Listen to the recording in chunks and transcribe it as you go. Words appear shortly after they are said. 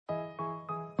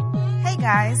Hey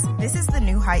guys, this is the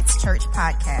New Heights Church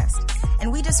podcast,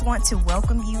 and we just want to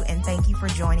welcome you and thank you for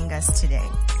joining us today.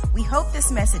 We hope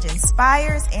this message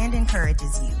inspires and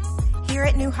encourages you. Here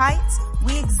at New Heights,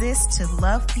 we exist to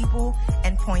love people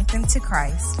and point them to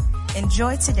Christ.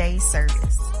 Enjoy today's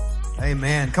service.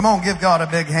 Amen. Come on, give God a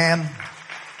big hand.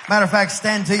 Matter of fact,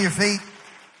 stand to your feet.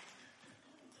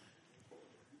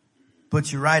 Put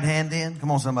your right hand in.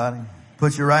 Come on, somebody.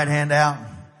 Put your right hand out.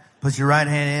 Put your right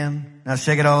hand in. Now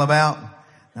shake it all about.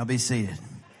 Now be seated.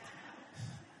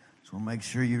 Just want to make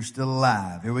sure you're still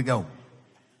alive. Here we go.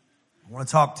 I want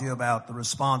to talk to you about the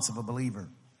response of a believer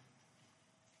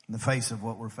in the face of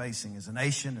what we're facing as a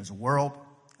nation, as a world,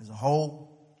 as a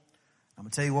whole. I'm going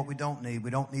to tell you what we don't need.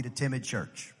 We don't need a timid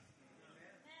church.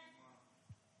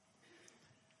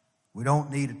 We don't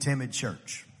need a timid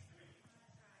church.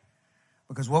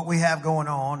 Because what we have going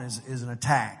on is an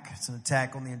attack. It's an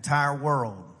attack on the entire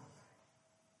world.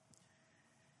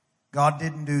 God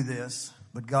didn't do this,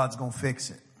 but God's going to fix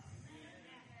it.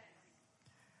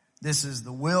 This is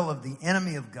the will of the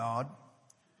enemy of God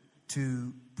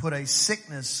to put a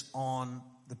sickness on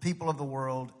the people of the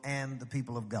world and the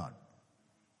people of God.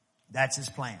 That's his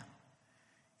plan.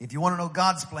 If you want to know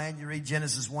God's plan, you read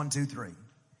Genesis 1, 2, 3.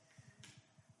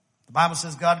 The Bible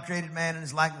says God created man in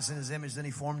his likeness and his image. Then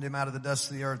he formed him out of the dust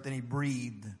of the earth. Then he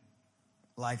breathed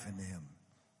life into him.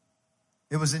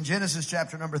 It was in Genesis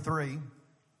chapter number 3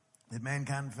 that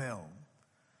mankind fell.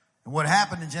 And what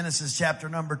happened in Genesis chapter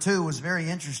number 2 was very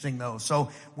interesting though.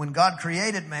 So when God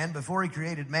created man, before he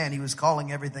created man, he was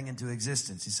calling everything into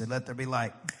existence. He said, let there be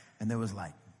light. And there was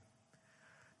light.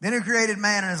 Then he created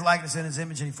man in his likeness and his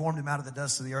image, and he formed him out of the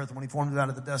dust of the earth. And when he formed him out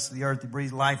of the dust of the earth, he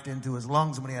breathed life into his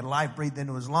lungs. And when he had life breathed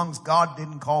into his lungs, God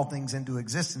didn't call things into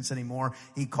existence anymore.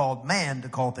 He called man to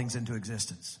call things into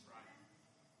existence.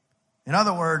 In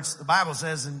other words, the Bible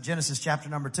says in Genesis chapter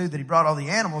number 2 that he brought all the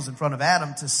animals in front of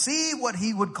Adam to see what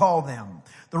he would call them.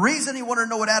 The reason he wanted to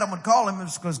know what Adam would call him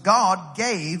is because God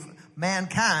gave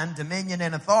mankind dominion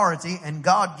and authority, and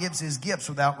God gives his gifts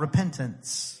without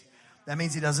repentance. That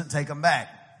means he doesn't take them back.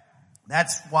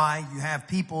 That's why you have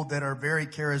people that are very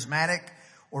charismatic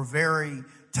or very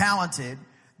talented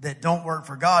that don't work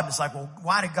for God. It's like, well,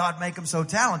 why did God make them so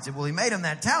talented? Well, he made them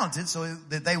that talented so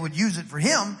that they would use it for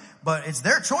him, but it's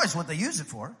their choice what they use it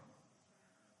for.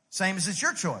 Same as it's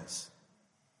your choice.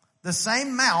 The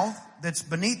same mouth that's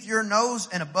beneath your nose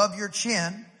and above your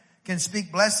chin can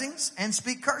speak blessings and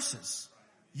speak curses.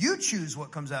 You choose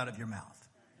what comes out of your mouth.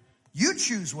 You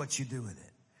choose what you do with it.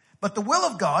 But the will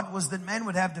of God was that man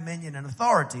would have dominion and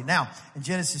authority. Now, in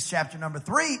Genesis chapter number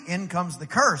 3, in comes the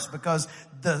curse, because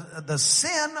the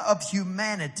sin of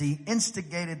humanity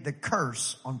instigated the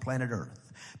curse on planet Earth.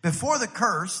 Before the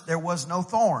curse, there was no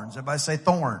thorns. Everybody say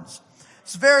thorns.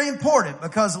 It's very important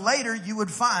because later you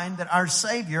would find that our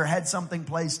Savior had something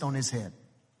placed on his head.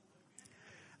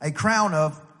 A crown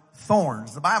of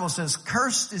thorns. The Bible says,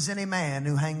 cursed is any man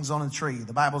who hangs on a tree.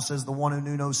 The Bible says the one who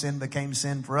knew no sin became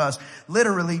sin for us.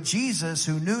 Literally, Jesus,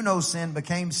 who knew no sin,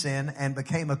 became sin and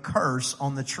became a curse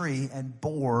on the tree and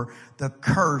bore the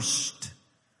cursed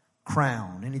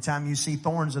crown. Anytime you see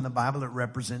thorns in the Bible, it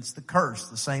represents the curse.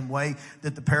 The same way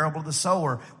that the parable of the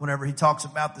sower, whenever he talks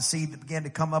about the seed that began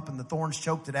to come up and the thorns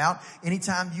choked it out,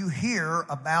 anytime you hear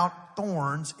about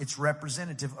thorns, it's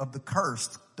representative of the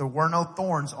curse. There were no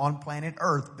thorns on planet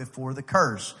Earth before the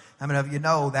curse. How many of you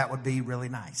know that would be really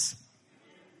nice?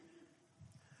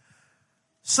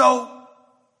 So,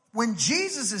 when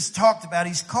Jesus is talked about,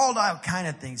 he's called out kind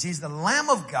of things. He's the Lamb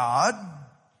of God.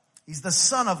 He's the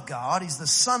Son of God. He's the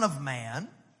Son of Man.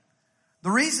 The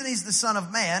reason he's the Son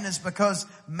of Man is because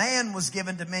man was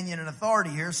given dominion and authority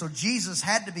here. So Jesus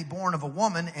had to be born of a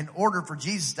woman in order for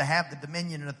Jesus to have the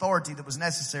dominion and authority that was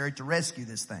necessary to rescue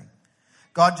this thing.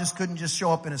 God just couldn't just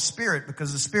show up in a spirit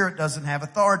because the spirit doesn't have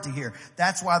authority here.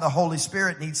 That's why the Holy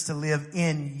Spirit needs to live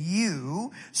in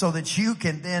you so that you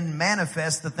can then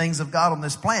manifest the things of God on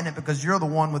this planet, because you're the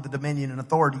one with the dominion and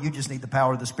authority. You just need the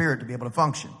power of the Spirit to be able to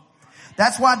function.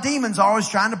 That's why demons are always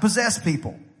trying to possess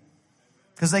people,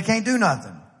 because they can't do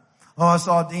nothing. Oh, I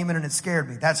saw a demon and it scared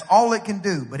me. That's all it can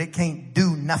do, but it can't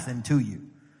do nothing to you.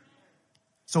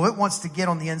 So it wants to get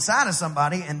on the inside of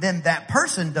somebody, and then that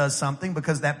person does something,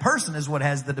 because that person is what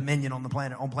has the dominion on the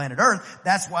planet, on planet Earth.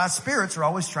 That's why spirits are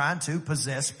always trying to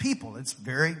possess people. It's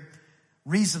very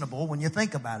reasonable when you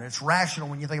think about it. It's rational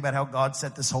when you think about how God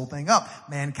set this whole thing up.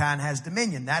 Mankind has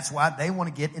dominion. That's why they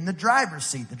want to get in the driver's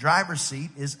seat. The driver's seat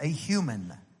is a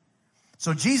human.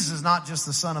 So Jesus is not just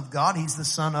the Son of God, he's the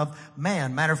Son of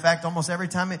Man. Matter of fact, almost every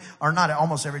time, or not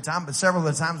almost every time, but several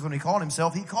of the times when he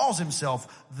calls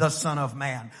himself the Son of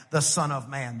Man, the Son of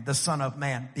Man, the Son of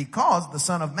Man, because the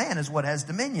Son of Man is what has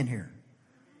dominion here.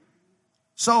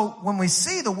 So when we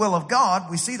see the will of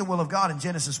God, we see the will of God in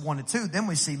Genesis 1 and 2. Then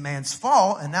we see man's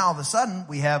fall, and now all of a sudden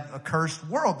we have a cursed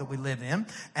world that we live in,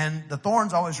 and the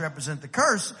thorns always represent the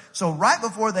curse. So right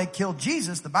before they killed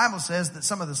Jesus, the Bible says that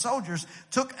some of the soldiers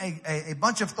took a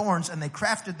bunch of thorns and they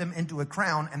crafted them into a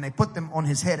crown, and they put them on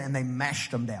his head and they mashed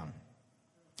them down.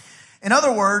 In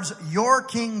other words, your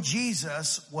King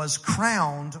Jesus was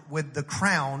crowned with the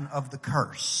crown of the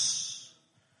curse.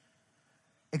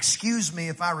 Excuse me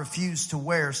if I refuse to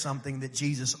wear something that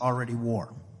Jesus already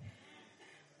wore.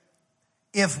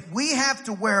 If we have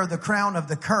to wear the crown of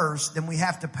the curse, then we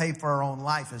have to pay for our own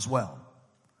life as well.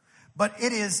 But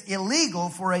it is illegal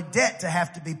for a debt to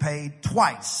have to be paid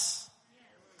twice.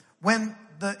 When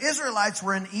the Israelites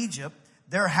were in Egypt,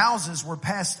 their houses were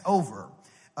passed over.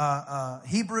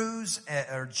 Hebrews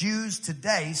or Jews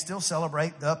today still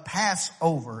celebrate the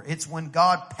Passover. It's when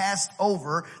God passed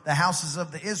over the houses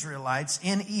of the Israelites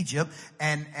in Egypt,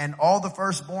 and all the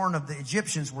firstborn of the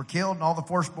Egyptians were killed, and all the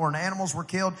firstborn animals were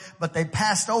killed, but they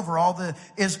passed over all the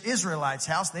Israelites'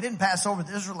 house. They didn't pass over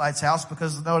the Israelites' house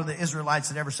because none of the Israelites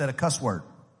had ever said a cuss word.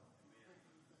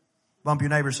 Bump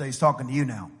your neighbor, say he's talking to you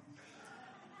now.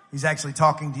 He's actually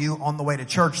talking to you on the way to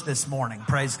church this morning.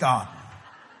 Praise God.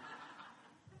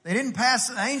 They didn't pass,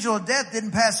 the angel of death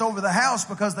didn't pass over the house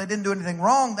because they didn't do anything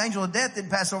wrong. The angel of death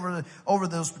didn't pass over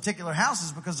those particular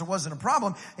houses because there wasn't a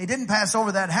problem. He didn't pass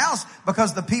over that house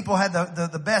because the people had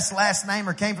the best last name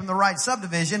or came from the right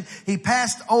subdivision. He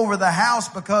passed over the house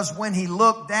because when he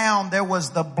looked down, there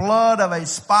was the blood of a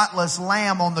spotless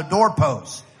lamb on the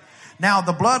doorpost. Now,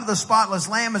 the blood of the spotless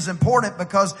lamb is important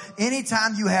because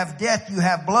anytime you have death, you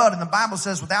have blood. And the Bible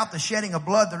says without the shedding of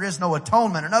blood, there is no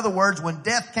atonement. In other words, when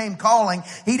death came calling,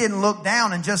 he didn't look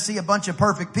down and just see a bunch of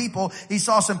perfect people. He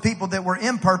saw some people that were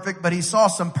imperfect, but he saw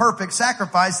some perfect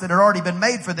sacrifice that had already been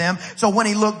made for them. So when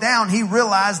he looked down, he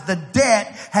realized the debt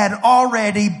had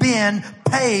already been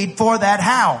paid for that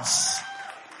house.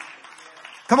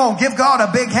 Come on, give God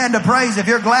a big hand of praise if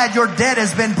you're glad your debt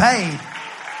has been paid.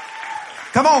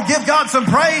 Come on, give God some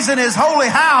praise in his holy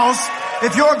house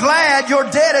if you're glad your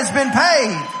debt has been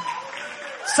paid.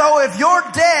 So if your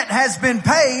debt has been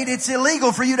paid, it's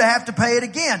illegal for you to have to pay it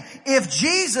again. If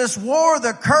Jesus wore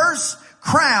the curse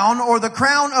crown or the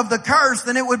crown of the curse,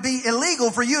 then it would be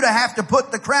illegal for you to have to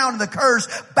put the crown of the curse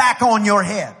back on your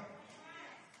head.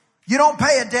 You don't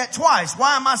pay a debt twice.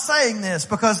 Why am I saying this?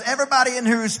 Because everybody in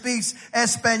here who speaks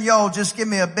Espanol, just give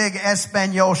me a big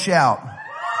Espanol shout.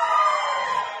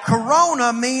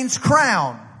 Corona means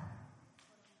crown.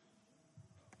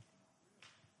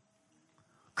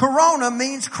 Corona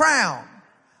means crown.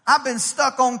 I've been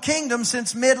stuck on kingdom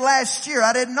since mid last year.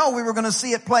 I didn't know we were going to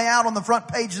see it play out on the front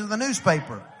pages of the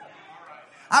newspaper.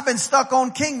 I've been stuck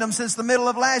on kingdom since the middle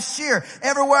of last year.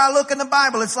 Everywhere I look in the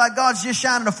Bible, it's like God's just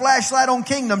shining a flashlight on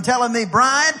kingdom, telling me,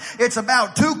 Brian, it's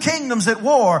about two kingdoms at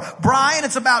war. Brian,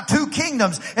 it's about two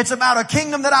kingdoms. It's about a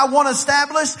kingdom that I want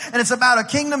established, and it's about a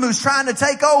kingdom who's trying to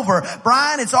take over.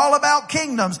 Brian, it's all about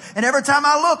kingdoms. And every time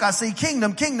I look, I see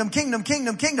kingdom, kingdom, kingdom,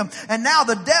 kingdom, kingdom. And now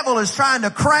the devil is trying to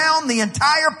crown the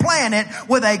entire planet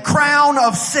with a crown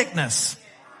of sickness.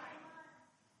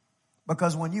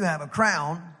 Because when you have a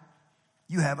crown,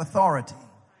 you have authority.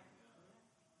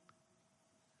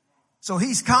 So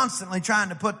he's constantly trying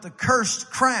to put the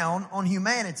cursed crown on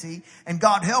humanity, and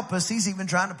God help us, he's even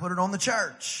trying to put it on the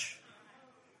church.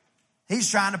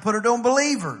 He's trying to put it on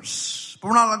believers. But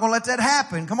we're not going to let that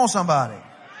happen. Come on, somebody.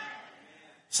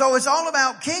 So it's all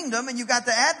about kingdom, and you got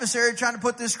the adversary trying to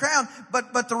put this crown.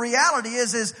 But the reality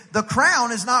is the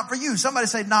crown is not for you. Somebody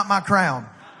say, not my crown.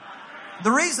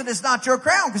 The reason it's not your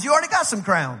crown, because you already got some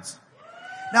crowns.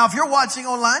 Now, if you're watching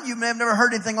online, you may have never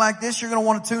heard anything like this. You're going to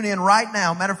want to tune in right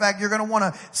now. Matter of fact, you're going to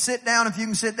want to sit down. If you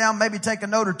can sit down, maybe take a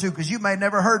note or two, because you may have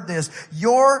never heard this.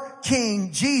 Your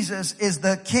King, Jesus, is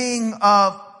the King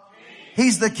of,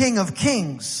 he's the King of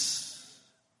Kings.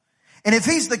 And if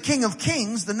he's the King of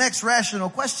Kings, the next rational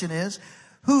question is,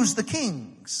 who's the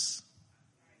kings?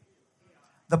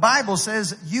 The Bible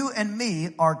says you and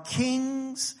me are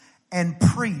kings and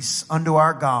priests unto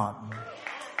our God.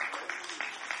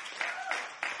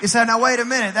 You say, now wait a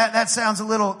minute, that sounds a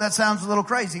little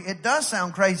crazy. It does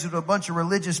sound crazy to a bunch of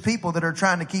religious people that are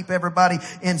trying to keep everybody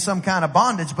in some kind of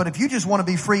bondage. But if you just want to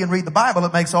be free and read the Bible,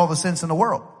 it makes all the sense in the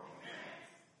world.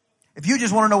 If you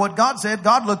just want to know what God said,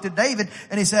 God looked at David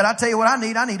and he said, I tell you what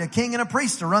I need a king and a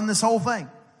priest to run this whole thing.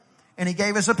 And he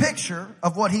gave us a picture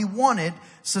of what he wanted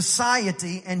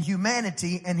society and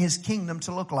humanity and his kingdom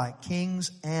to look like.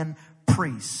 Kings and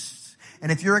priests.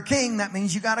 And if you're a king, that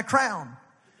means you got a crown.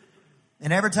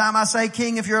 And every time I say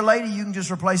king, if you're a lady, you can just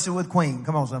replace it with queen.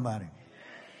 Come on, somebody.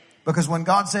 Because when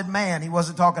God said man, he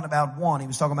wasn't talking about one. He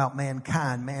was talking about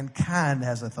mankind. Mankind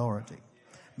has authority.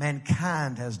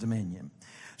 Mankind has dominion.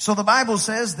 So the Bible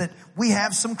says that we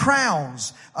have some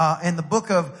crowns. In the book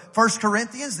of 1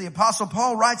 Corinthians, the Apostle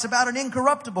Paul writes about an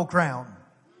incorruptible crown.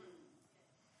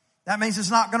 That means it's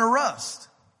not going to rust.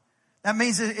 That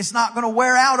means it's not going to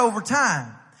wear out over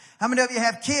time. How many of you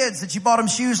have kids that you bought them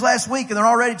shoes last week and they're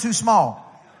already too small?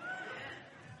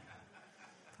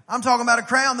 I'm talking about a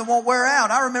crown that won't wear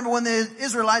out. I remember when the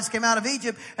Israelites came out of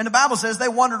Egypt, and the Bible says they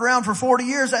wandered around for 40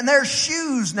 years and their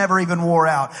shoes never even wore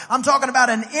out. I'm talking about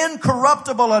an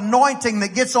incorruptible anointing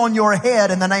that gets on your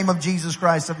head in the name of Jesus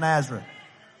Christ of Nazareth.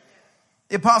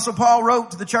 The Apostle Paul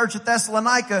wrote to the church at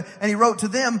Thessalonica, and he wrote to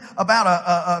them about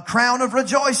a crown of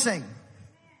rejoicing.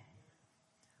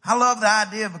 I love the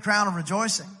idea of a crown of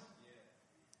rejoicing,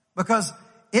 because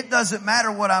it doesn't matter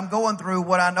what I'm going through.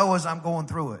 What I know is I'm going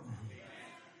through it.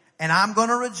 And I'm going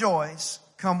to rejoice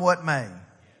come what may.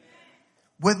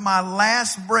 With my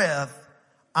last breath,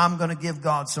 I'm going to give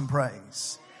God some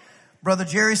praise. Brother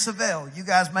Jerry Savelle, you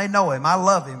guys may know him. I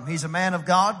love him. He's a man of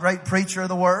God, great preacher of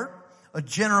the word, a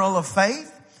general of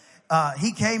faith.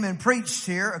 He came and preached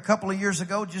here a couple of years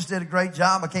ago, just did a great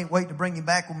job. I can't wait to bring him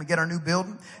back when we get our new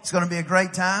building. It's going to be a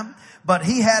great time. But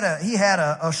he had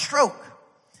a stroke.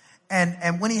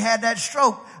 And when he had that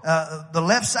stroke, the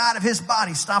left side of his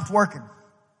body stopped working.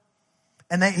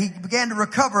 And he began to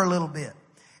recover a little bit.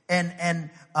 And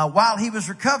while he was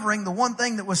recovering, the one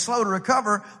thing that was slow to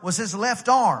recover was his left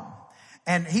arm.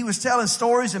 And he was telling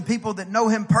stories, and people that know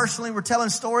him personally were telling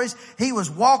stories. He was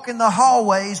walking the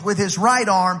hallways with his right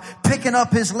arm, picking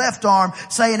up his left arm,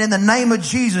 saying, in the name of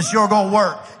Jesus, you're going to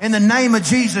work. In the name of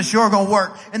Jesus, you're going to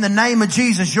work. In the name of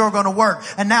Jesus, you're going to work.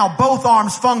 And now both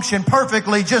arms function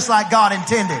perfectly just like God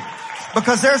intended.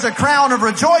 Because there's a crown of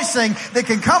rejoicing that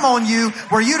can come on you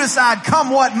where you decide, come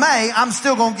what may, I'm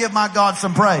still going to give my God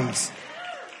some praise.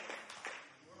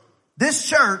 This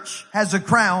church has a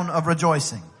crown of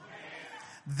rejoicing.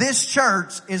 This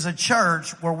church is a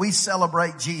church where we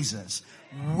celebrate Jesus.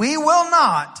 We will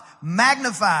not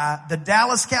magnify the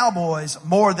Dallas Cowboys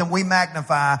more than we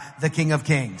magnify the King of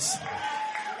Kings.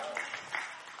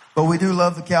 But we do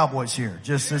love the Cowboys here,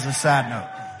 just as a side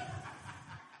note.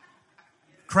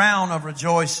 Crown of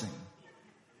rejoicing.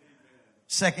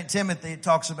 2 Timothy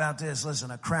talks about this.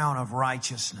 Listen, a crown of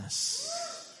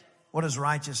righteousness. What does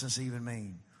righteousness even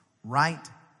mean? Right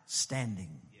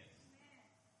standing.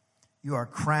 You are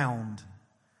crowned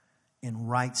in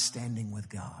right standing with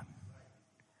God.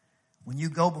 When you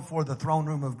go before the throne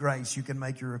room of grace, you can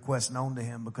make your request known to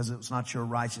him, because it's not your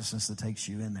righteousness that takes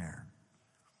you in there.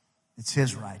 It's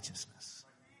his righteousness.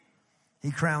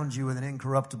 He crowns you with an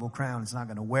incorruptible crown. It's not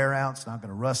going to wear out. It's not going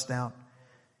to rust out.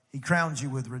 He crowns you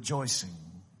with rejoicing.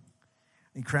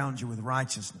 He crowns you with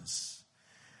righteousness.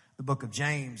 The book of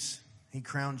James, he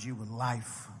crowns you with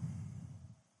life.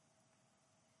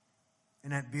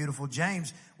 And that beautiful?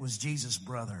 James was Jesus'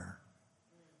 brother,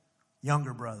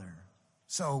 younger brother.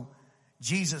 So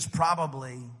Jesus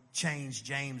probably changed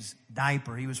James'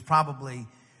 diaper. He was probably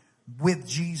with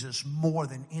Jesus more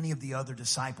than any of the other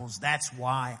disciples. That's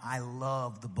why I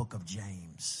love the book of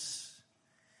James.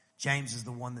 James is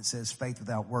the one that says faith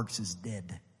without works is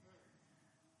dead.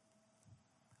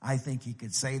 I think he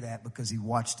could say that because he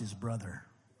watched his brother.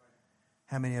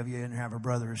 How many of you didn't have a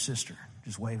brother or sister?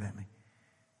 Just wave at me.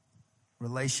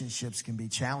 Relationships can be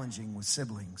challenging with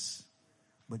siblings,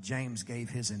 but James gave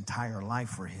his entire life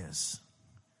for his.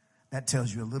 That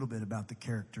tells you a little bit about the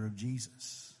character of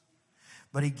Jesus.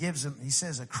 But he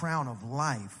says a crown of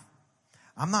life.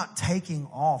 I'm not taking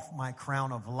off my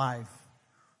crown of life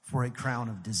for a crown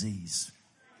of disease.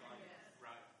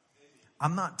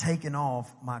 I'm not taking off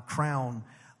my crown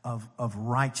of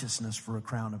righteousness for a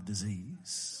crown of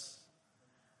disease.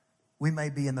 We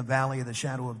may be in the valley of the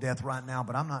shadow of death right now,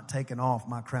 but I'm not taking off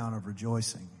my crown of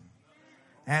rejoicing.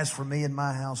 As for me and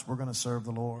my house, we're going to serve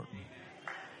the Lord.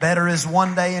 Better is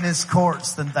one day in his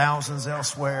courts than thousands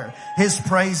elsewhere. His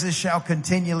praises shall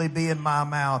continually be in my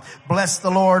mouth. Bless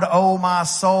the Lord, O my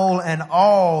soul, and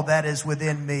all that is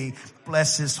within me.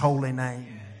 Bless his holy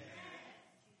name.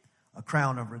 A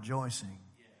crown of rejoicing.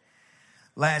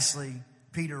 Lastly,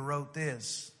 Peter wrote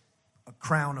this, a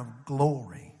crown of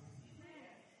glory.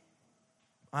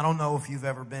 I don't know if you've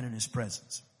ever been in his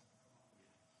presence.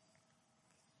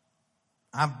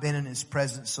 I've been in his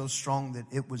presence so strong that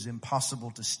it was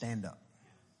impossible to stand up.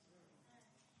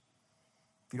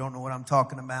 If you don't know what I'm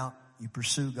talking about, you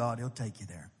pursue God, he'll take you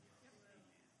there.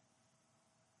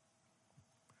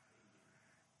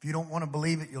 If you don't want to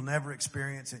believe it, you'll never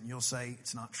experience it, and you'll say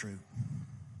it's not true.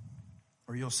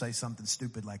 Or you'll say something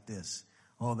stupid like this.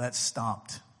 Oh, that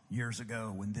stopped years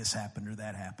ago when this happened or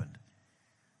that happened.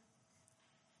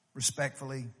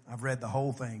 Respectfully, I've read the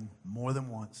whole thing more than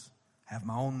once, have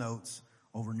my own notes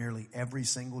over nearly every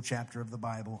single chapter of the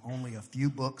Bible. Only a few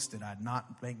books did I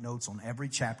not make notes on every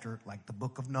chapter, like the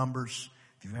book of Numbers.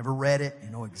 If you've ever read it, you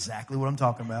know exactly what I'm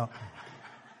talking about.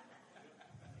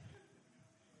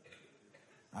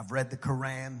 I've read the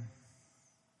Quran.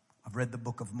 I've read the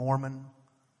Book of Mormon.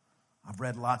 I've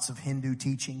read lots of Hindu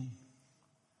teaching.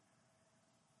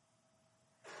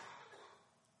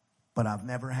 But I've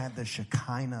never had the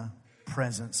Shekinah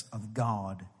presence of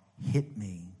God hit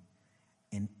me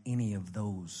in any of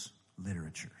those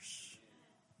literatures.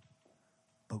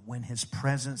 But when his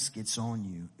presence gets on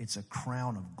you, it's a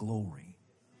crown of glory.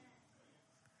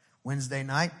 Wednesday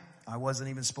night, I wasn't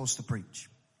even supposed to preach.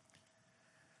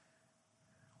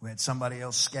 We had somebody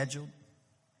else scheduled.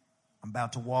 I'm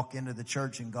about to walk into the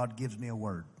church and God gives me a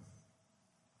word.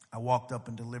 I walked up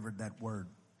and delivered that word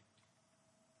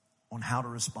on how to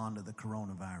respond to the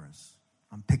coronavirus.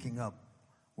 I'm picking up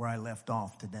where I left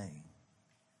off today.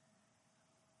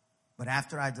 But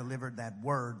after I delivered that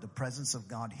word, the presence of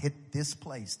God hit this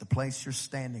place, the place you're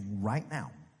standing right now,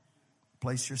 the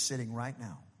place you're sitting right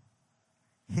now,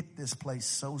 hit this place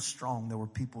so strong there were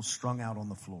people strung out on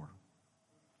the floor.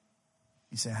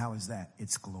 You say, how is that?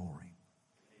 It's glory.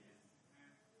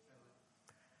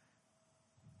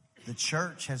 The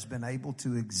church has been able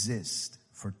to exist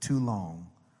for too long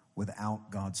without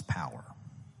God's power.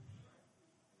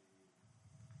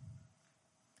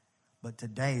 But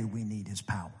today we need his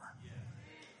power.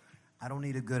 I don't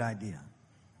need a good idea.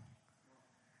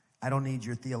 I don't need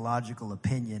your theological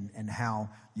opinion and how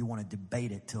you want to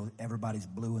debate it till everybody's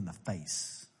blue in the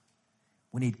face.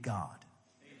 We need God.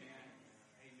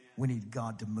 We need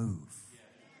God to move.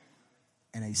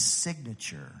 And a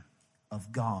signature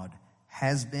of God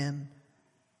has been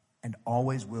and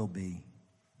always will be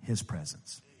his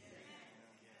presence.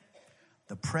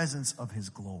 The presence of his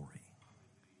glory.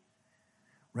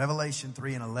 Revelation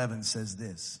 3:11 says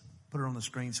this. Put it on the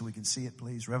screen so we can see it,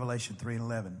 please. Revelation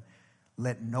 3:11.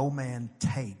 Let no man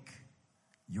take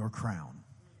your crown.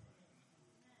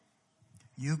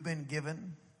 You've been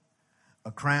given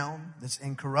a crown that's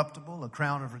incorruptible, a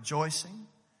crown of rejoicing,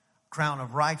 a crown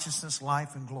of righteousness,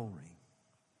 life, and glory.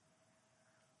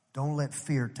 Don't let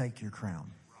fear take your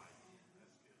crown.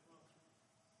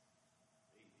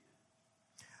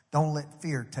 Don't let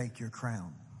fear take your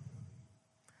crown.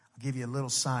 I'll give you a little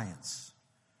science.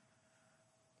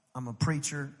 I'm a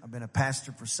preacher. I've been a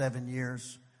pastor for 7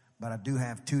 years, but I do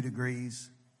have 2 degrees.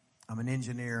 I'm an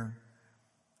engineer.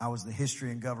 I was the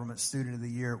History and Government Student of the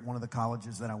Year at one of the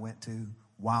colleges that I went to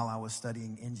while I was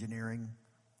studying engineering.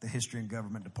 The History and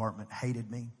Government department hated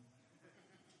me.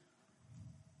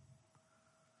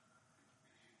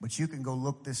 But you can go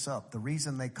look this up. The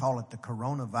reason they call it the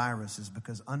coronavirus is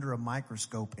because under a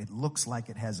microscope, it looks like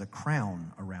it has a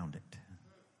crown around it.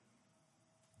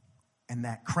 And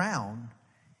that crown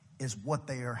is what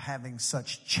they are having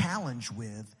such challenge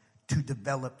with to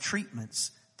develop treatments,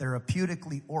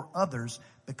 therapeutically or others,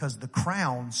 because the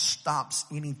crown stops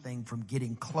anything from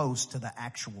getting close to the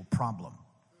actual problem.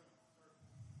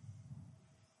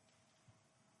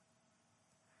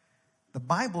 The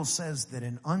Bible says that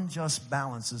an unjust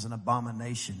balance is an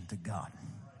abomination to God.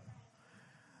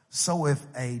 So if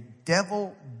a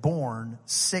devil-born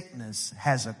sickness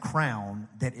has a crown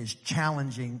that is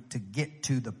challenging to get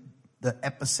to the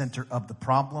epicenter of the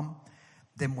problem,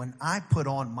 then when I put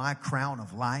on my crown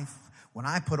of life, when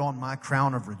I put on my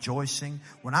crown of rejoicing,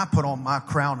 when I put on my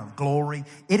crown of glory,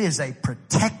 it is a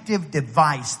protective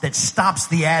device that stops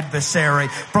the adversary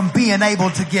from being able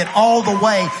to get all the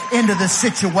way into the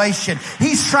situation.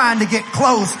 He's trying to get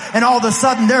close, and all of a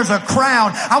sudden there's a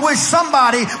crown. I wish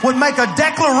somebody would make a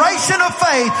declaration of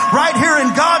faith right here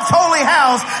in God's holy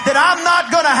house that I'm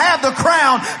not going to have the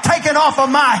crown taken off of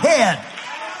my head.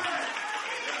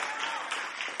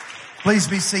 Please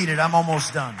be seated. I'm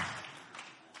almost done.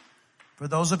 For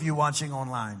those of you watching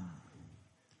online,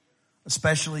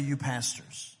 especially you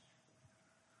pastors,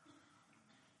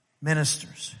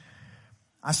 ministers,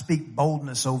 I speak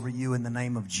boldness over you in the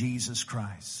name of Jesus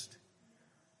Christ.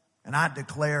 And I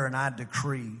declare and I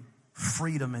decree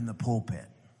freedom in the pulpit.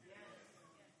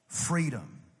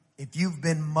 Freedom. If you've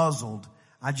been muzzled,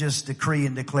 I just decree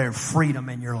and declare freedom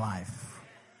in your life.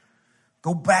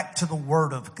 Go back to the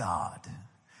Word of God.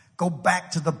 Go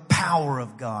back to the power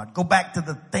of God. Go back to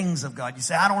the things of God. You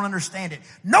say, I don't understand it.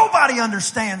 Nobody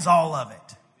understands all of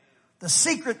it. The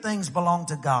secret things belong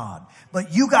to God.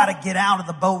 But you got to get out of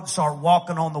the boat and start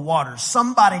walking on the water.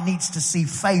 Somebody needs to see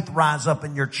faith rise up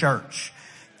in your church.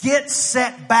 Get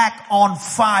set back on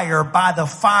fire by the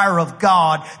fire of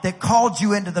God that called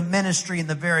you into the ministry in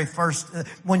the very first,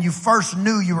 when you first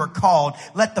knew you were called.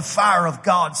 Let the fire of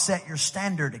God set your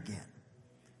standard again.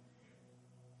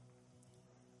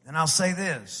 And I'll say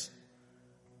this.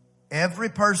 Every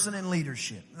person in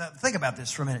leadership. Now, think about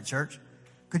this for a minute, church.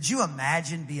 Could you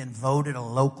imagine being voted a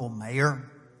local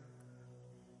mayor?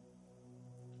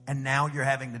 And now you're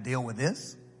having to deal with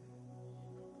this?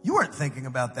 You weren't thinking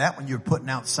about that when you were putting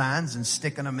out signs and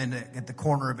sticking them at the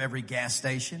corner of every gas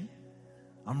station.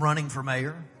 I'm running for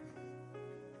mayor.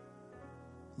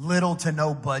 Little to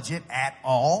no budget at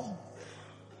all.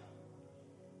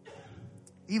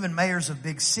 Even mayors of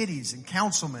big cities and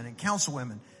councilmen and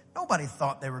councilwomen, nobody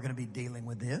thought they were going to be dealing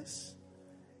with this.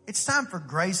 It's time for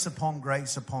grace upon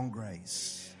grace upon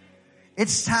grace.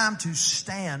 It's time to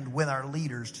stand with our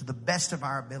leaders to the best of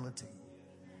our ability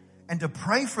and to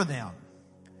pray for them.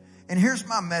 And here's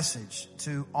my message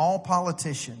to all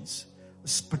politicians,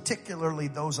 particularly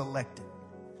those elected,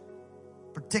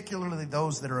 particularly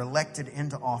those that are elected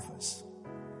into office.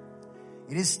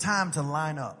 It is time to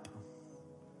line up.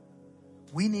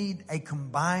 We need a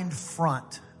combined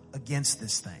front against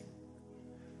this thing.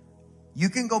 You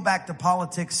can go back to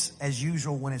politics as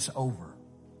usual when it's over.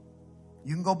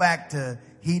 You can go back to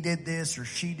he did this or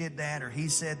she did that or he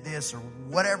said this or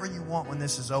whatever you want when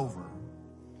this is over.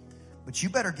 But you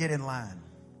better get in line,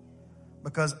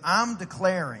 because I'm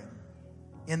declaring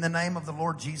in the name of the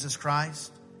Lord Jesus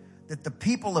Christ that the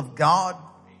people of God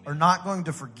are not going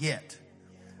to forget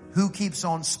who keeps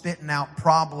on spitting out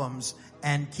problems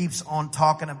and keeps on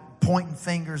talking and pointing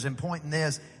fingers and pointing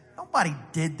this. Nobody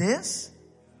did this.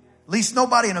 At least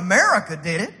nobody in America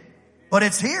did it, but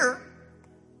it's here.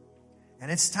 And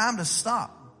it's time to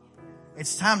stop.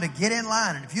 It's time to get in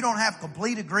line. And if you don't have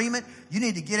complete agreement, you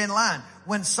need to get in line.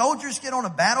 When soldiers get on a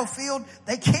battlefield,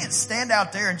 they can't stand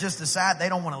out there and just decide they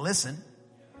don't want to listen.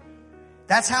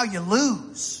 That's how you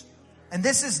lose. And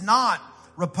this is not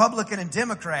Republican and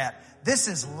Democrat. This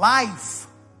is life.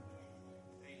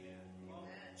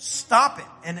 Stop it.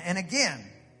 And again,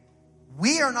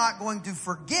 we are not going to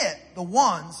forget the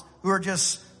ones who are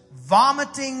just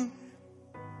vomiting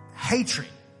hatred.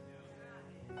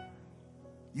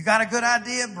 You got a good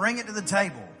idea, bring it to the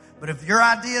table. But if your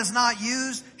idea is not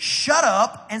used, shut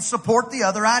up and support the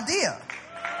other idea.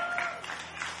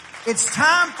 It's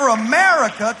time for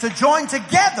America to join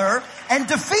together and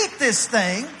defeat this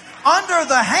thing under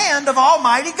the hand of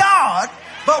Almighty God.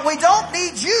 But we don't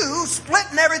need you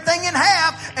splitting everything in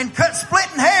half and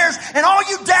splitting hairs. And all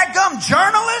you dadgum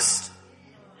journalists,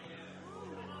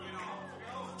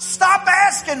 stop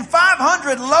asking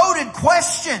 500 loaded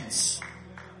questions.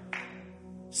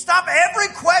 Stop. Every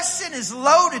question is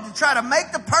loaded to try to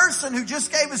make the person who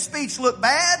just gave a speech look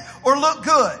bad or look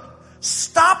good.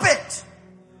 Stop it.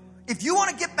 If you want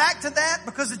to get back to that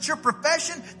because it's your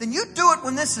profession, then you do it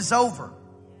when this is over.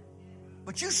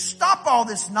 But you stop all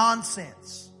this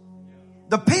nonsense.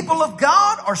 The people of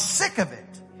God are sick of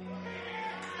it.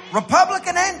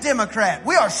 Republican and Democrat,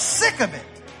 we are sick of it.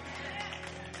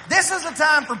 This is the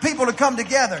time for people to come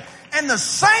together. And the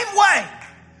same way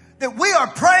that we are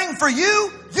praying for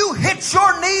you, you hit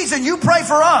your knees and you pray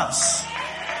for us.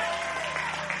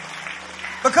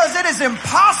 Because it is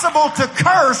impossible to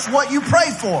curse what you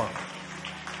pray for.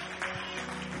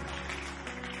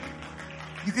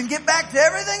 You can get back to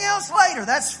everything else later.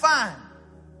 That's fine.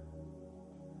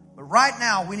 But right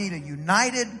now, we need a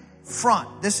united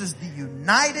front. This is the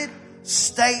United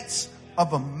States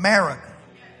of America.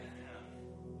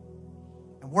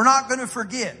 And we're not going to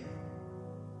forget.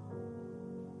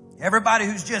 Everybody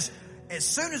who's just, as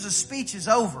soon as a speech is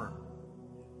over,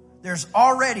 there's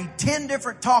already 10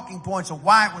 different talking points of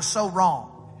why it was so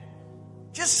wrong.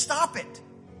 Just stop it.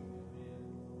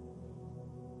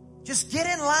 Just get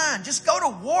in line. Just go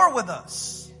to war with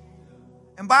us.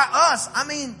 And by us, I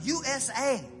mean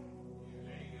USA.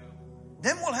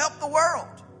 Then we'll help the world.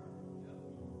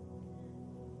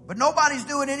 But nobody's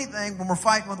doing anything when we're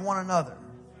fighting with one another.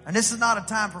 And this is not a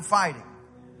time for fighting.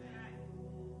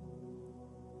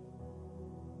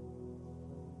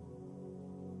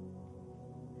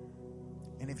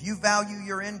 And if you value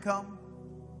your income,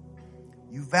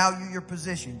 you value your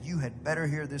position, you had better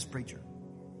hear this preacher.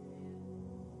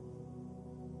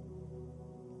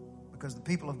 Because the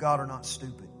people of God are not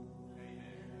stupid.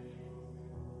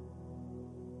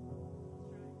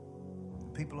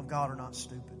 The people of God are not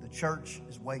stupid. The church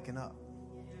is waking up.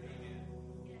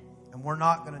 And we're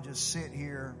not going to just sit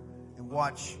here and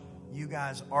watch you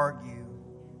guys argue.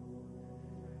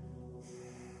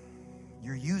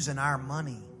 You're using our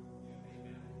money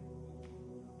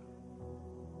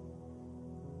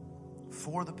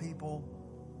for the people,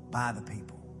 by the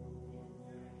people.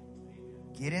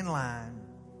 Get in line,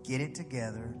 get it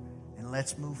together, and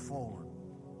let's move forward.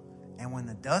 And when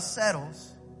the dust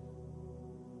settles,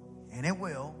 and it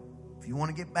will, if you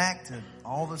want to get back to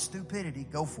all the stupidity,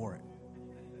 go for it.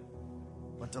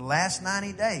 But the last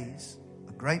 90 days,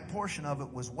 a great portion of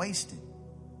it was wasted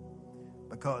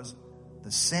because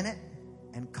the Senate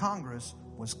and Congress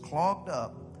was clogged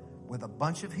up with a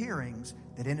bunch of hearings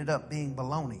that ended up being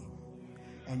baloney.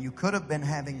 And you could have been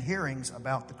having hearings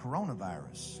about the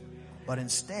coronavirus, but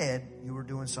instead you were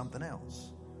doing something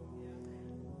else.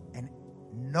 And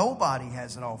nobody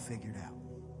has it all figured out.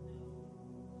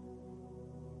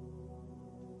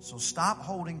 So stop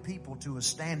holding people to a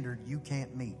standard you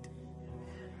can't meet.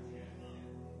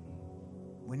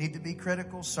 We need to be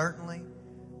critical, certainly,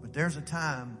 but there's a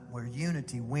time where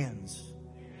unity wins.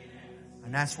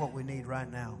 And that's what we need right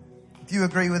now. If you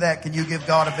agree with that, can you give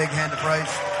God a big hand of praise?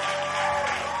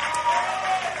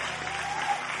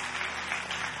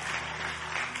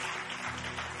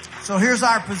 So here's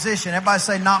our position. Everybody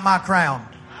say, not my crown.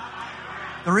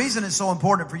 The reason it's so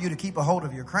important for you to keep a hold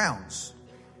of your crowns.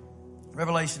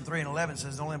 Revelation 3:11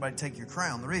 says, don't let anybody take your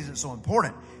crown. The reason it's so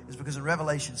important is because in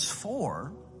Revelations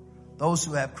 4, those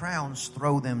who have crowns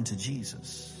throw them to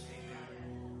Jesus.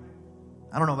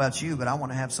 I don't know about you, but I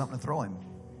want to have something to throw him.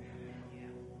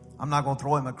 I'm not going to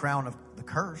throw him a crown of the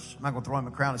curse. I'm not going to throw him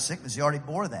a crown of sickness. He already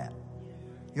bore that.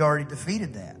 He already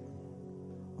defeated that.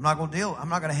 I'm not going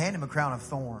to hand him a crown of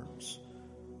thorns.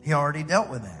 He already dealt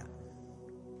with that.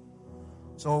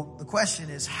 So the question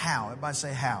is how. Everybody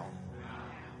say how.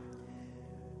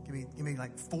 Give me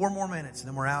like 4 more minutes and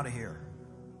then we're out of here.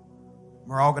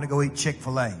 We're all going to go eat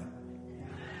Chick-fil-A.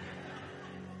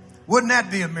 Wouldn't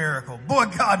that be a miracle? Boy,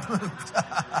 God moved.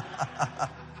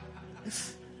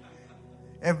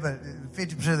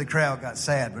 50% of the crowd got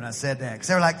sad when I said that because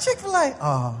they were like, Chick-fil-A.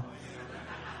 Oh.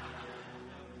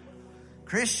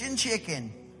 Christian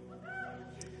chicken.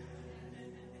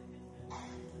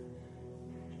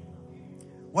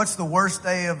 What's the worst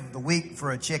day of the week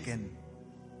for a chicken?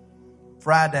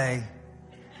 Friday.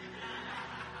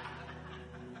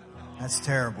 That's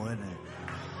terrible, isn't it?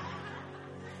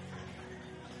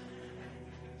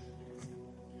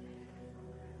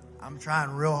 I'm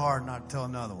trying real hard not to tell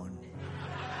another one.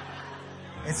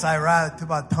 It's like right to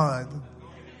my tongue.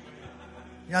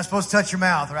 You're not supposed to touch your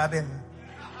mouth, right?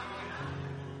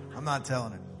 I'm not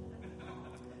telling it.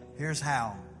 Here's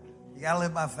how. You got to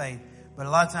live by faith. But a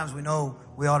lot of times we know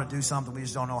we ought to do something. We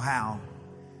just don't know how.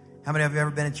 How many of you have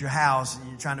ever been at your house and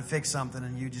you're trying to fix something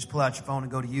and you just pull out your phone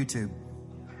and go to YouTube?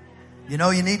 You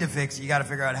know you need to fix it. You got to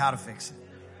figure out how to fix it.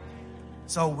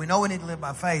 So we know we need to live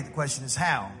by faith. The question is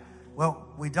how. Well,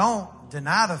 we don't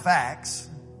deny the facts.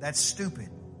 That's stupid.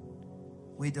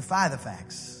 We defy the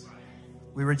facts.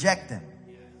 We reject them.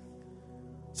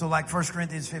 So like 1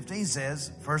 Corinthians 15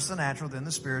 says, first the natural, then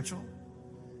the spiritual.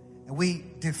 And we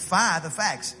defy the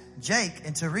facts. Jake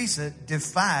and Teresa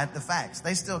defied the facts.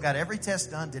 They still got every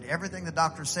test done, did everything the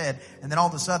doctor said, and then all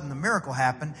of a sudden the miracle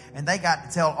happened, and they got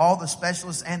to tell all the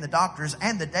specialists and the doctors,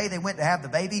 and the day they went to have the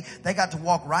baby, they got to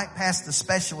walk right past the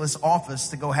specialist's office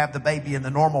to go have the baby in the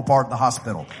normal part of the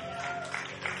hospital.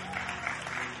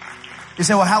 You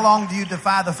say, well, how long do you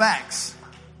defy the facts?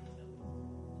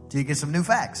 Till you get some new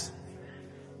facts.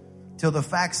 Till the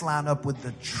facts line up with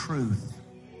the truth.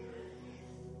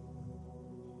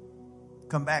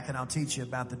 Come back and I'll teach you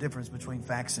about the difference between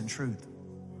facts and truth.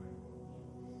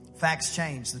 Facts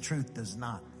change, the truth does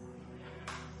not.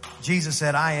 Jesus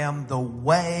said, I am the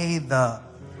way,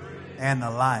 and the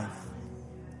life.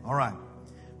 All right.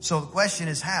 So the question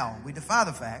is how? We defy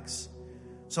the facts.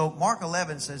 So Mark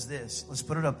 11 says this. Let's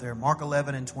put it up there. Mark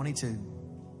 11 and 22.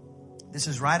 This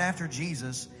is right after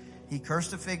Jesus. He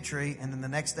cursed a fig tree, and then the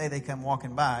next day they come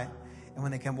walking by. And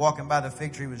when they came walking by, the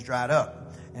fig tree was dried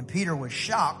up. And Peter was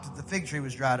shocked that the fig tree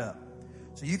was dried up.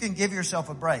 So you can give yourself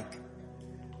a break.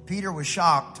 Peter was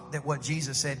shocked that what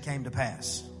Jesus said came to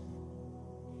pass.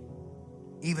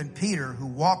 Even Peter, who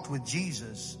walked with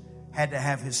Jesus, had to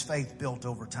have his faith built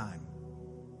over time.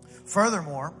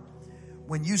 Furthermore,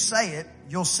 when you say it,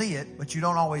 you'll see it, but you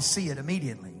don't always see it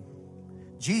immediately.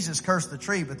 Jesus cursed the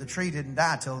tree, but the tree didn't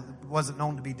die till it wasn't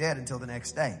known to be dead until the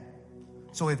next day.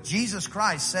 So if Jesus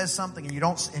Christ says something and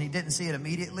he didn't see it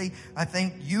immediately, I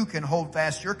think you can hold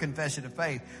fast your confession of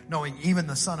faith, knowing even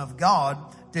the Son of God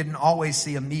didn't always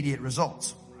see immediate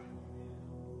results.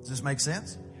 Does this make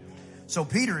sense? So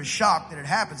Peter is shocked that it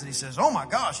happens, and he says, "Oh my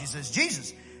gosh!" He says,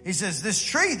 "Jesus," he says, "this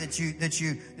tree that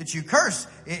you cursed,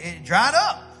 it dried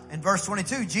up." In verse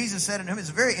 22, Jesus said to him, it's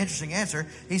a very interesting answer.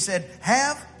 He said,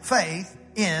 "Have faith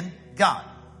in God."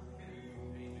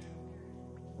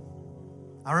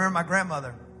 I remember my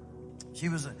grandmother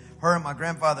Her and my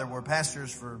grandfather were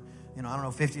pastors for,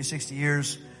 50 or 60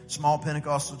 years, small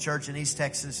Pentecostal church in East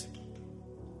Texas.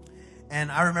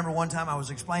 And I remember one time I was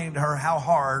explaining to her how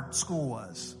hard school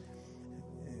was.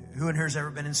 Who in here's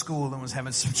ever been in school and was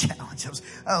having some challenges?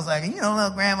 I was like,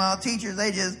 grandma, teachers,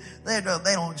 they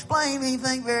don't explain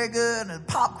anything very good, and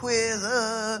pop quiz,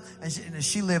 and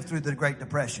she lived through the Great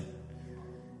Depression.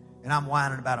 And I'm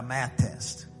whining about a math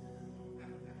test.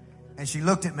 And she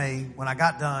looked at me when I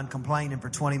got done complaining for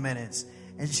 20 minutes,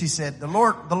 and she said, the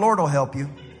Lord will help you.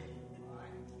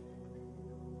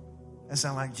 That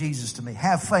sounds like Jesus to me.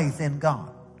 Have faith in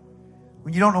God.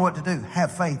 When you don't know what to do,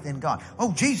 have faith in God.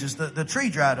 Oh, Jesus, the tree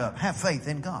dried up. Have faith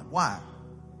in God. Why?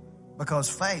 Because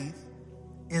faith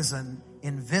is an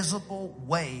invisible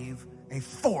wave, a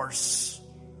force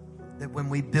that when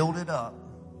we build it up,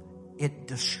 it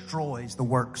destroys the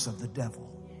works of the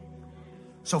devil.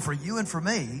 So for you and for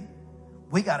me,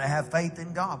 we got to have faith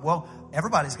in God. Well,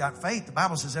 everybody's got faith. The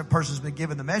Bible says every person's been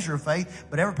given the measure of faith,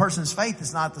 but every person's faith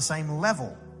is not at the same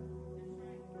level.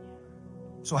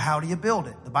 So how do you build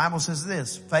it? The Bible says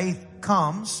this, faith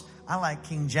comes, I like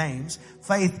King James,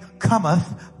 faith cometh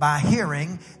by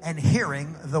hearing, and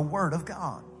hearing the word of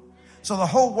God. So the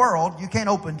whole world, you can't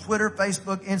open Twitter,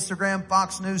 Facebook, Instagram,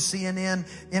 Fox News, CNN,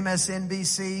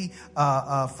 MSNBC,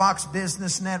 Fox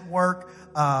Business Network,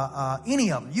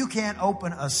 any of them. You can't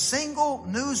open a single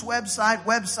news website,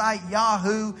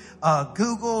 Yahoo,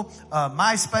 Google,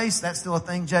 MySpace. That's still a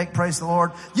thing, Jake. Praise the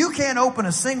Lord. You can't open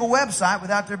a single website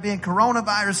without there being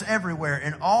coronavirus everywhere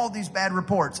and all these bad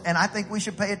reports. And I think we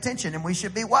should pay attention and we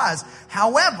should be wise.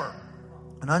 However,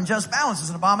 an unjust balance is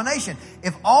an abomination.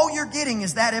 If all you're getting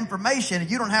is that information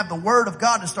and you don't have the word of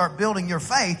God to start building your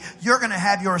faith, you're going to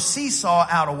have your seesaw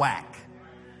out of whack.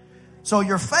 So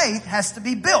your faith has to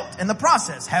be built in the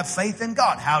process. Have faith in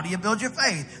God. How do you build your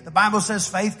faith? The Bible says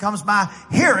faith comes by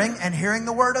hearing, and hearing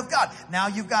the word of God. Now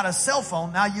you've got a cell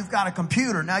phone. Now you've got a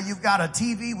computer. Now you've got a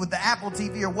TV with the Apple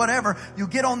TV or whatever. You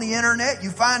get on the internet.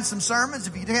 You find some sermons.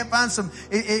 If you can't find some,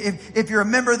 if you're a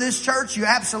member of this church, you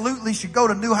absolutely should go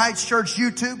to New Heights Church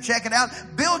YouTube. Check it out.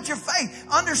 Build your faith.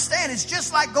 Understand, it's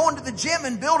just like going to the gym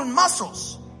and building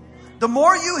muscles. The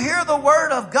more you hear the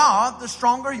word of God, the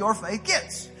stronger your faith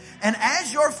gets. And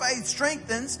as your faith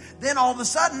strengthens, then all of a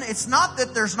sudden, it's not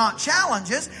that there's not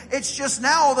challenges. It's just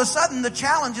now all of a sudden the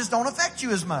challenges don't affect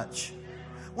you as much.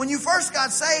 When you first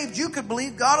got saved, you could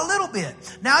believe God a little bit.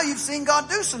 Now you've seen God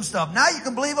do some stuff. Now you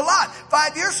can believe a lot.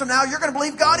 5 years from now, you're going to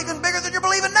believe God even bigger than you're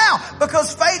believing now.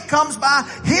 Because faith comes by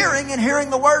hearing, and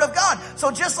hearing the word of God. So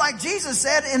just like Jesus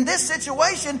said, in this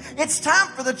situation, it's time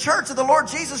for the church of the Lord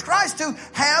Jesus Christ to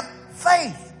have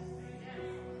faith.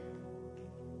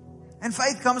 And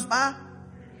faith comes by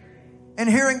and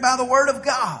hearing by the word of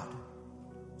God.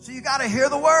 So you got to hear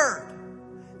the word.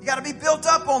 You got to be built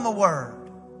up on the word.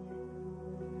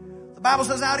 The Bible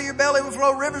says out of your belly will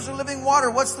flow rivers of living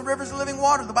water. What's the rivers of living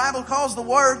water? The Bible calls the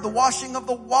word the washing of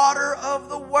the water of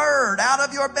the word. Out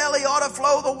of your belly ought to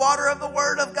flow the water of the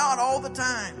word of God all the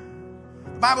time.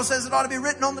 The Bible says it ought to be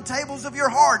written on the tables of your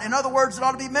heart. In other words, it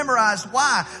ought to be memorized.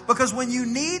 Why? Because when you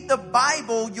need the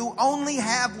Bible, you only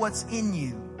have what's in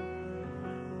you.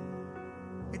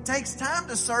 It takes time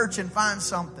to search and find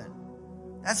something.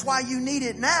 That's why you need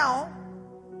it now.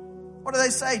 What do they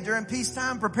say? During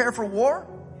peacetime, prepare for war?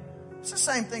 It's the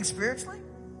same thing spiritually.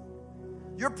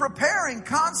 You're preparing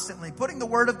constantly, putting the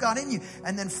word of God in you.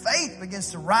 And then faith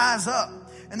begins to rise up.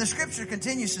 And the scripture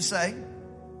continues to say,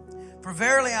 for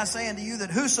verily I say unto you that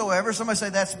whosoever, somebody say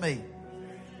that's me.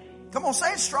 Come on,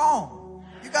 say it strong.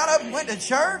 You got up and went to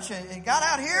church and got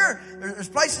out here. There's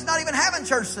places not even having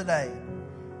church today.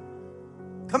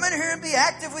 Come in here and be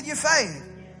active with your faith.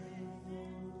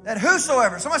 That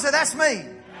whosoever, somebody say, that's me.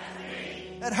 That's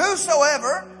me. That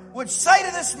whosoever would say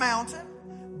to this mountain,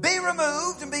 be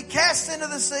removed and be cast into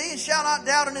the sea, and shall not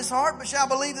doubt in his heart, but shall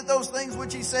believe that those things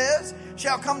which he says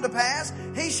shall come to pass,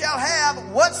 he shall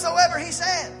have whatsoever he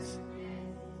says.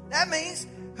 That means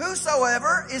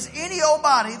whosoever is any old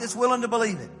body that's willing to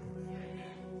believe it.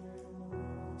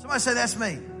 Somebody say, that's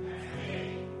me.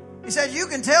 He said, you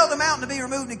can tell the mountain to be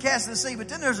removed and cast in the sea, but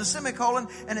then there's a semicolon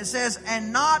and it says,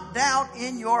 and not doubt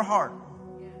in your heart.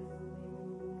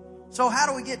 So how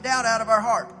do we get doubt out of our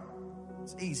heart?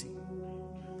 It's easy.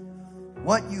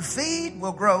 What you feed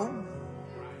will grow,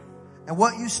 and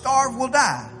what you starve will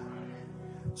die.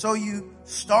 So you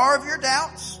starve your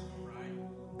doubts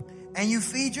and you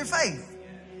feed your faith.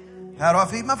 How do I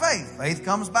feed my faith? Faith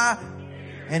comes by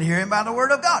and hearing by the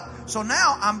word of God. So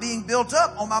now I'm being built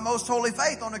up on my most holy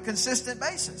faith on a consistent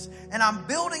basis. And I'm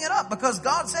building it up because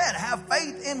God said, have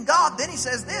faith in God. Then he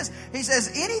says this. He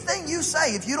says, anything you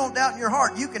say, if you don't doubt in your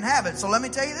heart, you can have it. So let me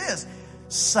tell you this.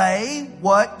 Say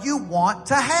what you want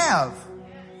to have.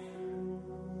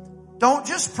 Don't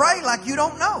just pray like you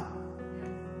don't know.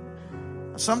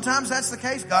 Sometimes that's the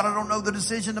case. God, I don't know the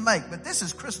decision to make. But this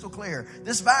is crystal clear.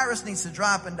 This virus needs to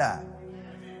dry up and die.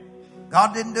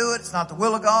 God didn't do it. It's not the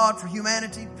will of God for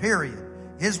humanity, period.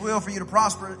 His will for you to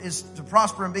prosper is to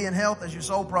prosper and be in health as your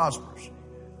soul prospers.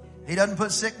 He doesn't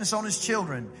put sickness on His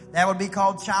children. That would be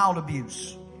called child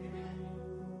abuse.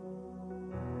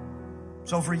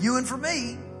 So for you and for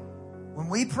me, when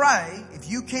we pray, if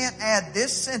you can't add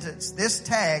this sentence, this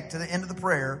tag to the end of the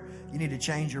prayer, you need to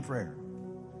change your prayer.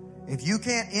 If you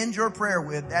can't end your prayer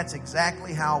with, that's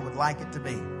exactly how I would like it to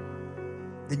be,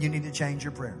 then you need to change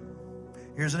your prayer.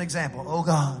 Here's an example. Oh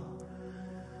God,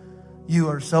 you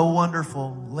are so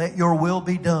wonderful. Let your will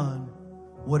be done.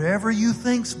 Whatever you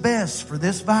think's best for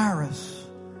this virus,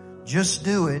 just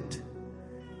do it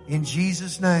in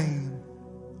Jesus' name.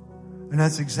 And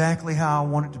that's exactly how I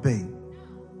want it to be.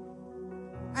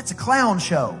 That's a clown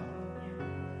show.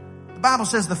 The Bible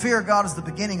says the fear of God is the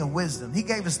beginning of wisdom. He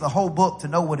gave us the whole book to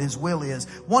know what His will is.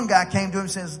 One guy came to him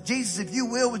and says, Jesus, if you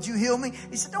will, would you heal me?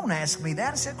 He said, don't ask me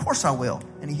that. I said, of course I will.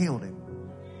 And He healed him.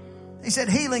 He said,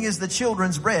 healing is the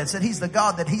children's bread. He said, He's the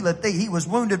God that healeth thee. He was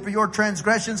wounded for your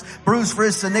transgressions, bruised for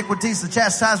His iniquities. The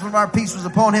chastisement of our peace was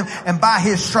upon Him, and by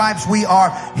His stripes we are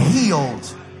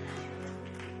healed.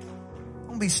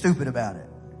 Don't be stupid about it.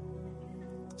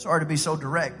 Sorry to be so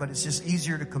direct, but it's just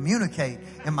easier to communicate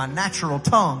in my natural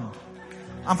tongue.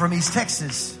 I'm from East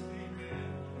Texas.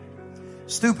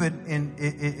 Stupid,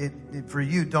 for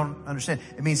you, don't understand.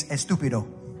 It means estupido.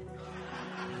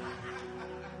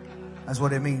 That's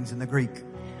what it means in the Greek.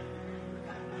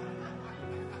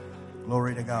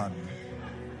 Glory to God.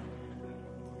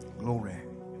 Glory.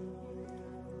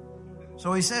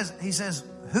 So he says,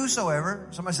 whosoever,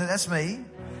 somebody said, that's me.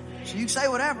 So you say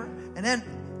whatever, and then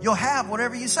you'll have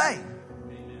whatever you say.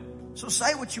 So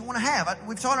say what you want to have.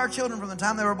 We've taught our children from the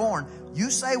time they were born, you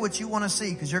say what you want to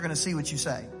see because you're going to see what you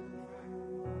say.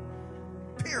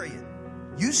 Period.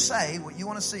 You say what you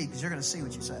want to see because you're going to see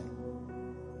what you say.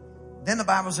 Then the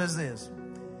Bible says this,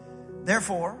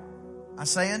 therefore, I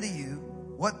say unto you,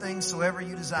 what things soever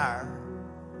you desire,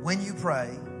 when you pray,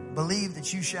 believe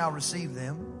that you shall receive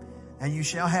them, and you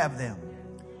shall have them.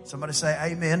 Somebody say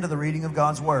amen to the reading of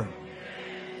God's Word.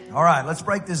 All right, let's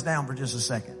break this down for just a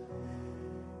second.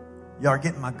 Y'all are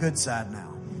getting my good side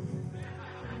now.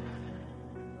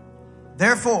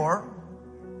 Therefore,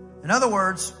 in other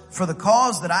words, for the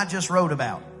cause that I just wrote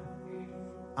about,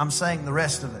 I'm saying the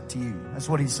rest of it to you. That's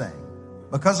what he's saying.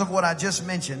 Because of what I just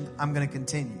mentioned, I'm going to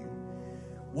continue.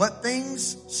 What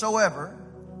things soever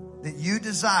that you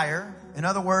desire, in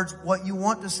other words, what you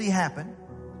want to see happen,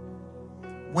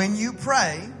 when you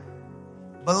pray,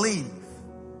 believe.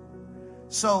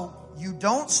 So you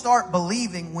don't start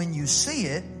believing when you see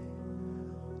it.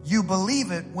 You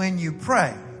believe it when you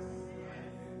pray.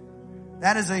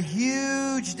 That is a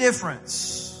huge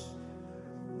difference.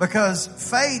 Because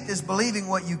faith is believing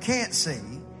what you can't see.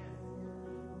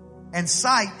 And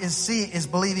sight is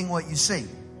believing what you see.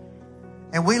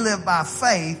 And we live by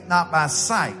faith, not by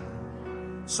sight.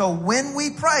 So when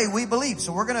we pray, we believe.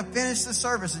 So we're going to finish the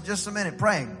service in just a minute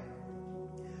praying.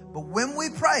 But when we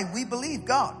pray, we believe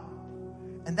God.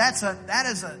 And that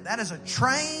is a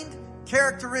trained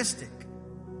characteristic.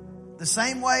 The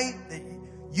same way that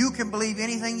you can believe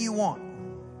anything you want.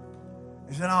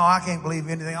 You said, oh, I can't believe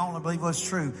anything. I only believe what's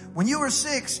true. When you were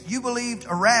 6, you believed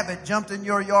a rabbit jumped in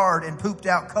your yard and pooped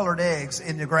out colored eggs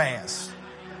in the grass.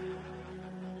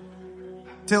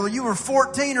 Till you were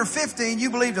 14 or 15, you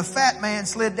believed a fat man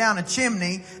slid down a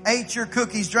chimney, ate your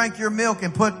cookies, drank your milk,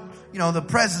 and put, the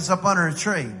presents up under a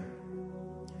tree.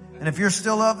 And if you're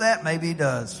still of that, maybe he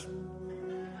does.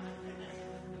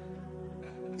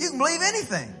 You can believe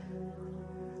anything.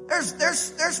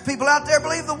 There's people out there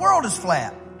believe the world is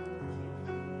flat.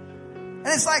 And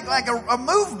it's like a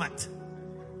movement.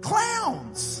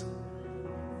 Clowns.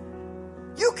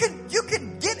 You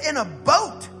could get in a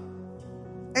boat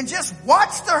and just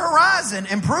watch the horizon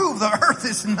and prove the earth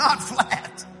is not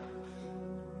flat.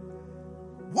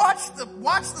 Watch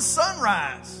the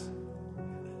sunrise.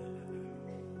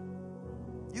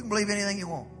 You can believe anything you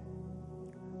want.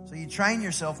 So you train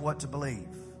yourself what to believe.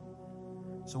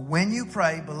 So when you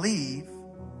pray, believe,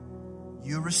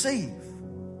 you receive.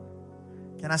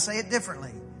 Can I say it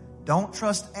differently? Don't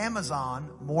trust Amazon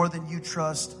more than you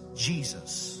trust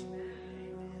Jesus.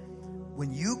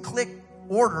 When you click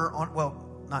order on, well,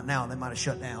 not now, they might have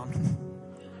shut down.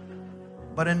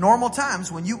 But in normal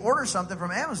times, when you order something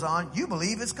from Amazon, you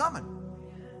believe it's coming.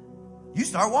 You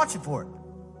start watching for it.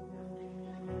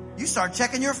 You start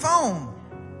checking your phone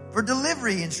for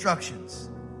delivery instructions.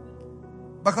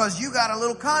 Because you got a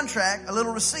little contract, a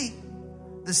little receipt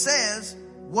that says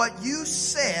what you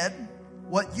said,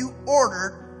 what you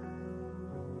ordered,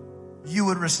 you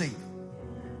would receive.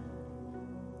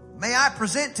 May I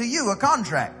present to you a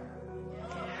contract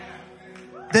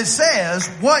that says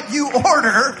what you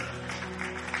order.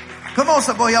 Come on,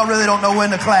 some boy, y'all really don't know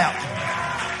when to clap.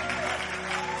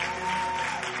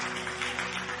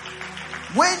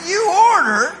 When you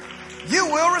order, you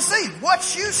will receive.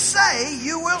 What you say,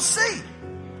 you will see.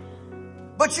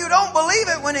 But you don't believe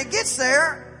it when it gets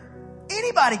there.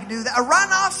 Anybody can do that. A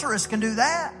rhinoceros can do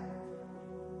that.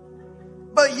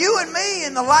 But you and me,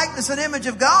 in the likeness and image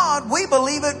of God, we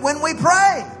believe it when we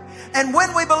pray. And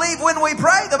when we believe when we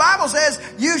pray, the Bible says,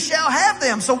 you shall have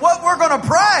them. So what we're going to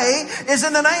pray is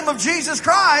in the name of Jesus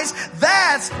Christ.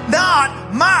 That's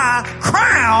not my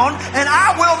crown, and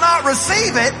I will not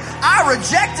receive it. I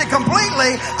reject it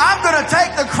completely. I'm going to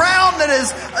take the crown that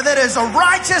is a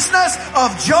righteousness,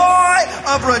 of joy,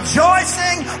 of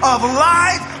rejoicing, of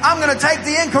life. I'm going to take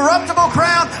the incorruptible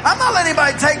crown. I'm not letting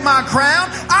anybody take my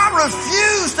crown. I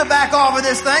refuse to back off of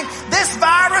this thing. This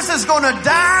virus is going to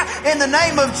die in the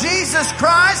name of Jesus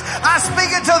Christ. I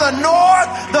speak it to the north,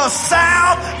 the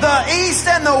south, the east,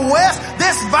 and the west.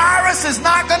 This virus is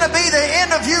not going to be the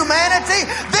end of humanity.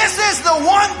 This is the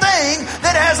one thing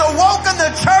that has awoken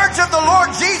the church of the Lord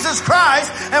Jesus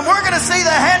Christ, and we're going to see the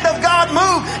hand of God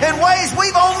move in ways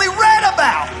we've only read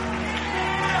about.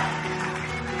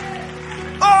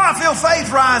 Oh, I feel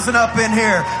faith rising up in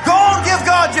here. Go on, give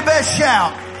God your best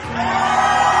shout.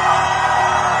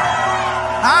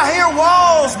 I hear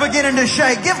walls beginning to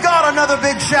shake. Give God another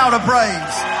big shout of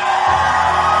praise.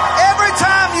 Every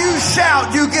time you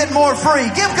shout, you get more free.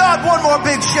 Give God one more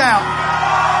big shout.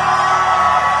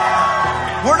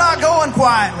 We're not going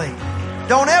quietly.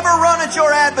 Don't ever run at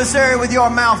your adversary with your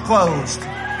mouth closed.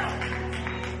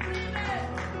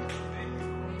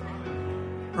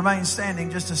 Remain standing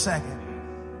just a second.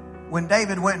 When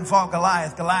David went and fought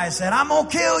Goliath, Goliath said, I'm going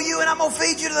to kill you and I'm going to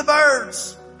feed you to the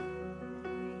birds.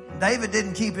 David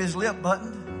didn't keep his lip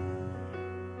buttoned.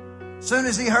 As soon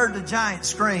as he heard the giant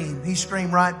scream, he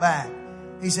screamed right back.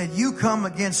 He said, you come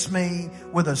against me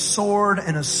with a sword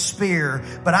and a spear,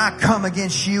 but I come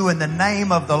against you in the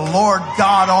name of the Lord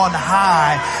God on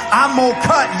high. I'm going to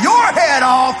cut your head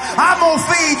off. I'm going to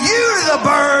feed you to the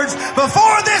birds.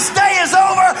 Before this day is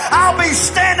over, I'll be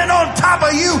standing on top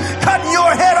of you, cutting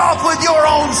your head off with your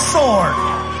own sword.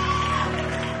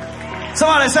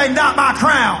 Somebody say, not my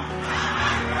crown.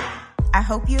 I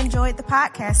hope you enjoyed the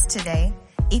podcast today.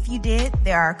 If you did,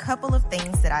 there are a couple of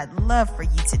things that I'd love for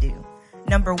you to do.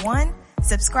 Number 1,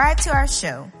 subscribe to our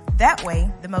show. That way,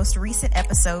 the most recent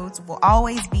episodes will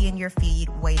always be in your feed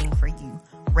waiting for you,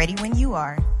 ready when you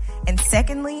are. And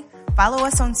secondly, follow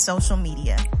us on social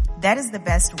media. That is the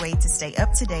best way to stay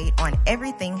up to date on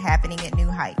everything happening at New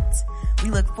Heights. We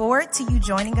look forward to you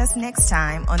joining us next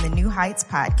time on the New Heights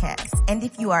podcast. And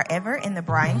if you are ever in the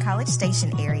Bryan College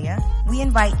Station area, we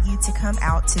invite you to come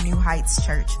out to New Heights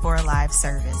Church for a live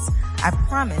service. I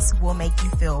promise we'll make you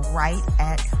feel right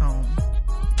at home.